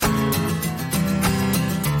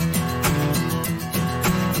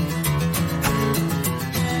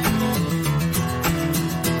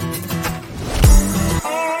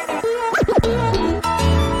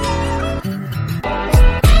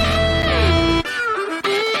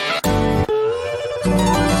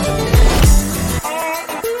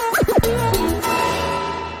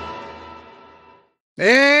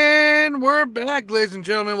We're back, ladies and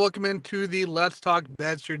gentlemen. Welcome into the Let's Talk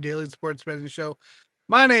Bets, your daily sports betting show.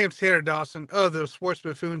 My name's Tanner Dawson of the Sports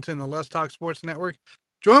Buffoons and the Let's Talk Sports Network.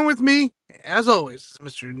 Join with me, as always,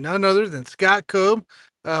 Mr. None Other than Scott Cobe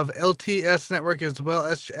of LTS Network, as well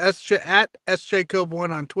as at SJCobe1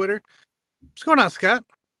 on Twitter. What's going on, Scott?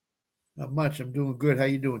 Not much. I'm doing good. How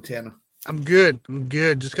you doing, Tanner? I'm good.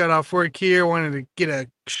 Just got off work here. Wanted to get a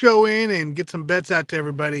show in and get some bets out to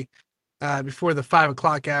everybody before the 5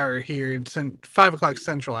 o'clock hour here. It's 5 o'clock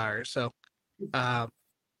Central hour. So,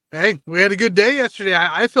 hey, we had a good day yesterday.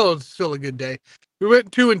 I feel it's still a good day. We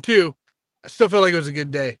went 2-2. I still feel like it was a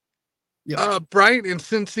good day. Yeah. Bryant and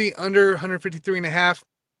Cincy under 153.5.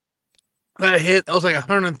 That hit. That was like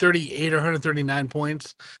 138 or 139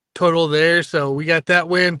 points total there. So we got that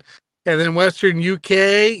win. And then Western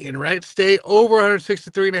UK and Wright State over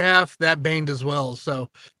 163.5. That banged as well. So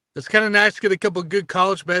it's kind of nice to get a couple good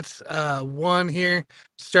college bets. One here,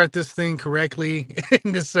 start this thing correctly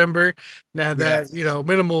in December. Now that,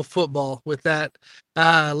 minimal football with that.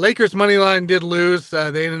 Lakers money line did lose.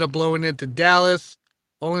 They ended up blowing it to Dallas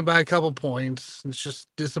only by a couple points. It's just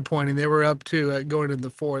disappointing. They were up to going into the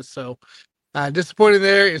fourth. So disappointing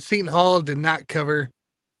there. And Seton Hall did not cover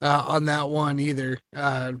on that one either,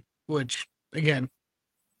 which, again,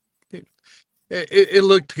 it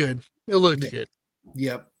looked good. It looked good.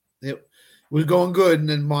 Yep. It was going good, and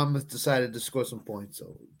then Monmouth decided to score some points.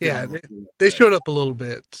 So yeah, they showed up a little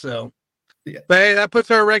bit. So, yeah. But hey, that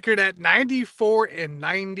puts our record at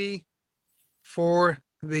 94-90 for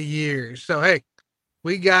the year. So hey,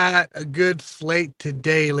 we got a good slate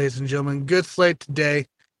today, ladies and gentlemen. Good slate today.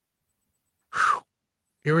 Whew.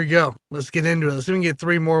 Here we go. Let's get into it. Let's see if we can get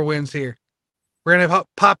 3 more wins here. We're going to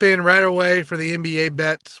pop in right away for the NBA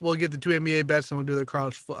bets. We'll get the 2 NBA bets, and we'll do the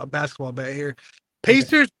college basketball bet here.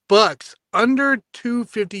 Pacers Bucks under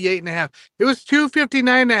 258.5. It was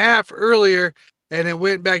 259.5 earlier, and it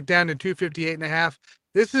went back down to 258.5.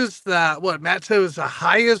 This is what Matt said was the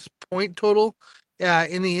highest point total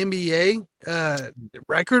in the NBA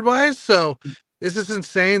record wise. So this is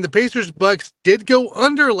insane. The Pacers Bucks did go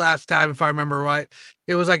under last time, if I remember right.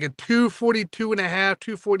 It was like a 242.5,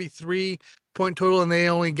 243 point total, and they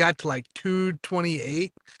only got to like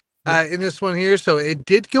 228 in this one here. So it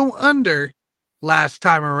did go under last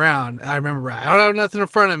time around. I remember right. I don't have nothing in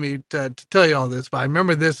front of me to tell you all this, but I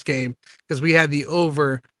remember this game because we had the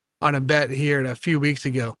over on a bet here a few weeks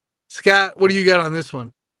ago. Scott, what do you got on this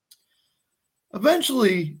one?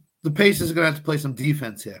 Eventually, the Pacers are going to have to play some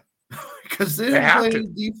defense here because they didn't play any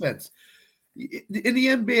defense. In the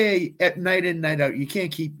NBA, at night in, night out, you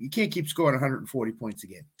can't keep scoring 140 points a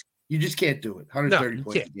game. You just can't do it. 130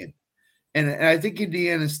 points a game. And I think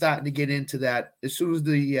Indiana is starting to get into that. As soon as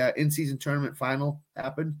the in-season tournament final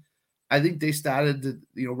happened, I think they started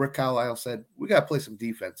to, Rick Carlisle said, we got to play some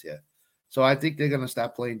defense here. So I think they're going to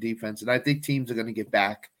start playing defense, and I think teams are going to get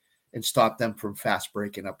back and stop them from fast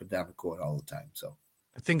breaking up and down the court all the time. So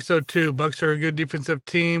I think so too. Bucks are a good defensive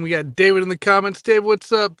team. We got David in the comments. Dave,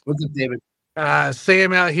 what's up? What's up, David?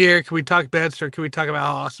 Sam out here. Can we talk bets, or can we talk about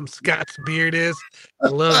how awesome Scott's beard is? I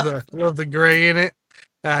love the gray in it.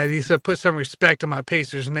 He said, put some respect on my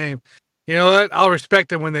Pacers name. You know what? I'll respect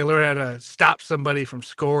them when they learn how to stop somebody from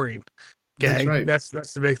scoring. Okay, that's right. That's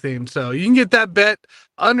the big thing. So you can get that bet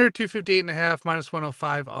under 258.5 minus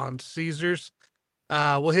 105 on Caesars.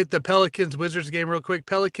 We'll hit the Pelicans Wizards game real quick.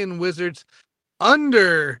 Pelican Wizards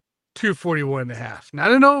under 241.5.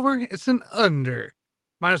 Not an over, it's an under.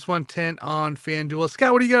 Minus 110 on FanDuel.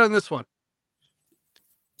 Scott, what do you got on this one?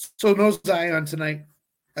 So no Zion tonight.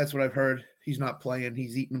 That's what I've heard. He's not playing.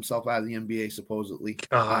 He's eating himself out of the NBA, supposedly,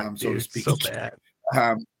 so to speak. So bad.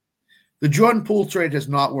 The Jordan Poole trade has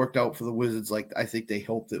not worked out for the Wizards like I think they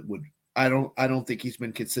hoped it would. I don't think he's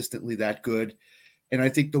been consistently that good. And I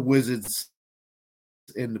think the Wizards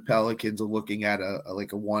and the Pelicans are looking at a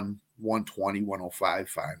 120, 105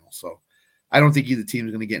 final. So I don't think either team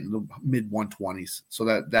is going to get in the mid 120s.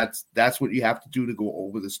 So that's what you have to do to go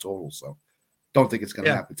over this total. So don't think it's going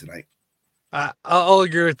to happen tonight. I'll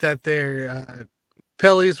agree with that there.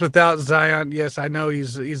 Pelly's without Zion. Yes, I know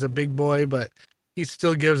he's a big boy, but he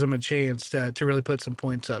still gives him a chance to really put some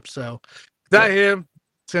points up. So without him,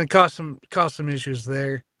 it's going to cause some issues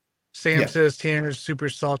there. Sam says Tanner's super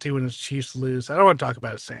salty when his Chiefs lose. I don't want to talk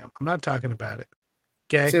about it, Sam. I'm not talking about it.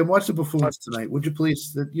 Okay. Sam, watch the Buffoons tonight, would you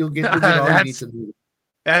please? You'll get all you need to do.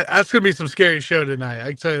 That's going to be some scary show tonight. I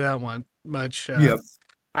can tell you that one much.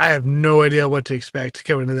 I have no idea what to expect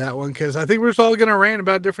coming to that one because I think we're just all going to rant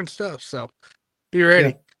about different stuff. So be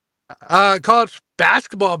ready. Yeah. College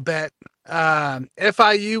basketball bet.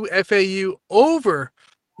 FIU, FAU over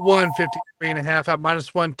 153.5 at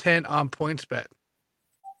minus 110 on points bet.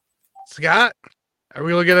 Scott, are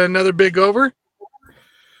we looking at another big over?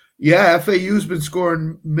 Yeah, FAU's been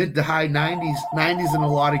scoring mid to high 90s in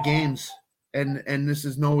a lot of games, and this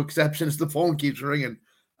is no exception as the phone keeps ringing.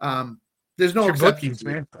 There's no exceptions,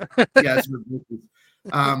 man. Yes,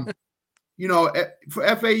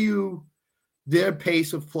 for FAU, their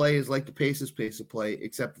pace of play is like the Pacers' pace of play,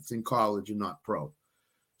 except it's in college and not pro.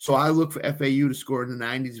 So I look for FAU to score in the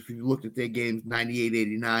 90s. If you looked at their games,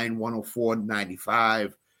 98-89,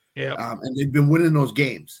 104-95. Yeah. And they've been winning those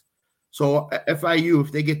games. So FIU,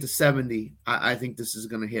 if they get to 70, I think this is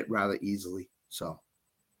going to hit rather easily. So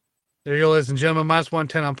there you go, ladies and gentlemen. Minus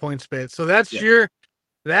 110 on PointsBet. So that's your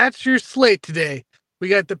slate today. We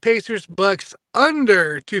got the Pacers Bucks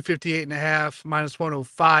under 258.5, minus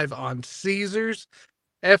 105 on Caesars.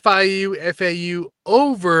 FIU FAU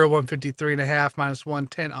over 153.5, minus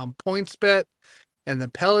 110 on PointsBet. And the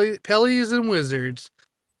Pellies and Wizards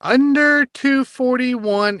under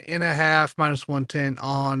 241.5, minus 110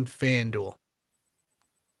 on FanDuel.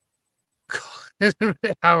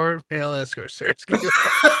 Howard Mail Escort search.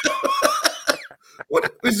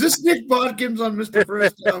 What is this? Nick Bodkins on Mr.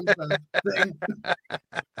 First Down thing?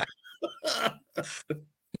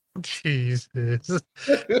 Jesus.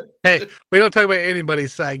 Hey, we don't talk about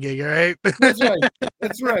anybody's side gig, all right? That's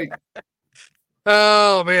right.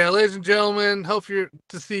 Oh man, ladies and gentlemen, hope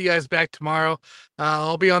to see you guys back tomorrow.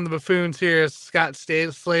 I'll be on the Buffoons here as Scott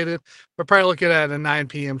slated. We're probably looking at a 9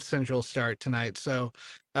 p.m. Central start tonight. So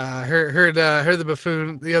heard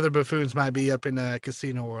the other Buffoons might be up in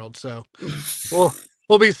Casino World. So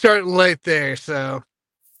we'll be starting late there. So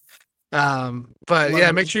but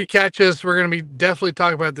yeah, make sure you catch us. We're gonna be definitely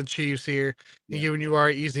talking about the Chiefs here and giving you our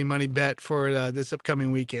easy money bet for this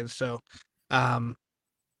upcoming weekend. So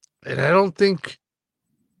and I don't think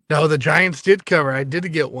the Giants did cover. I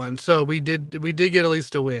did get one. So we did get at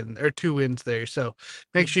least a win or 2 wins there. So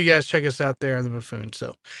make sure you guys check us out there on the Buffoon.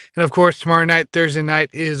 So, and of course, tomorrow night, Thursday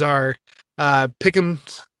night is our Pick'em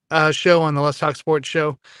show on the Let's Talk Sports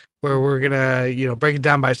show, where we're gonna, break it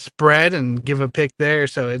down by spread and give a pick there.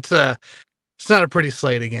 So it's not a pretty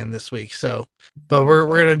slate again this week. So, but we're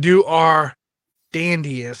gonna do our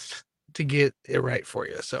dandiest to get it right for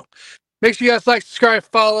you. So make sure you guys like, subscribe,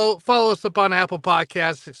 follow us up on Apple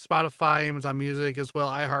Podcasts, Spotify, Amazon Music, as well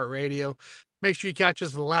iHeartRadio. Make sure you catch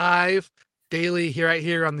us live daily right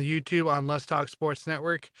here on the YouTube on Let's Talk Sports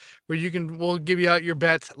Network, where we'll give you out your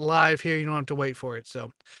bets live here. You don't have to wait for it.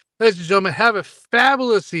 So, ladies and gentlemen, have a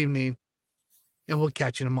fabulous evening, and we'll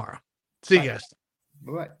catch you tomorrow. See you guys.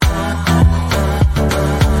 Bye.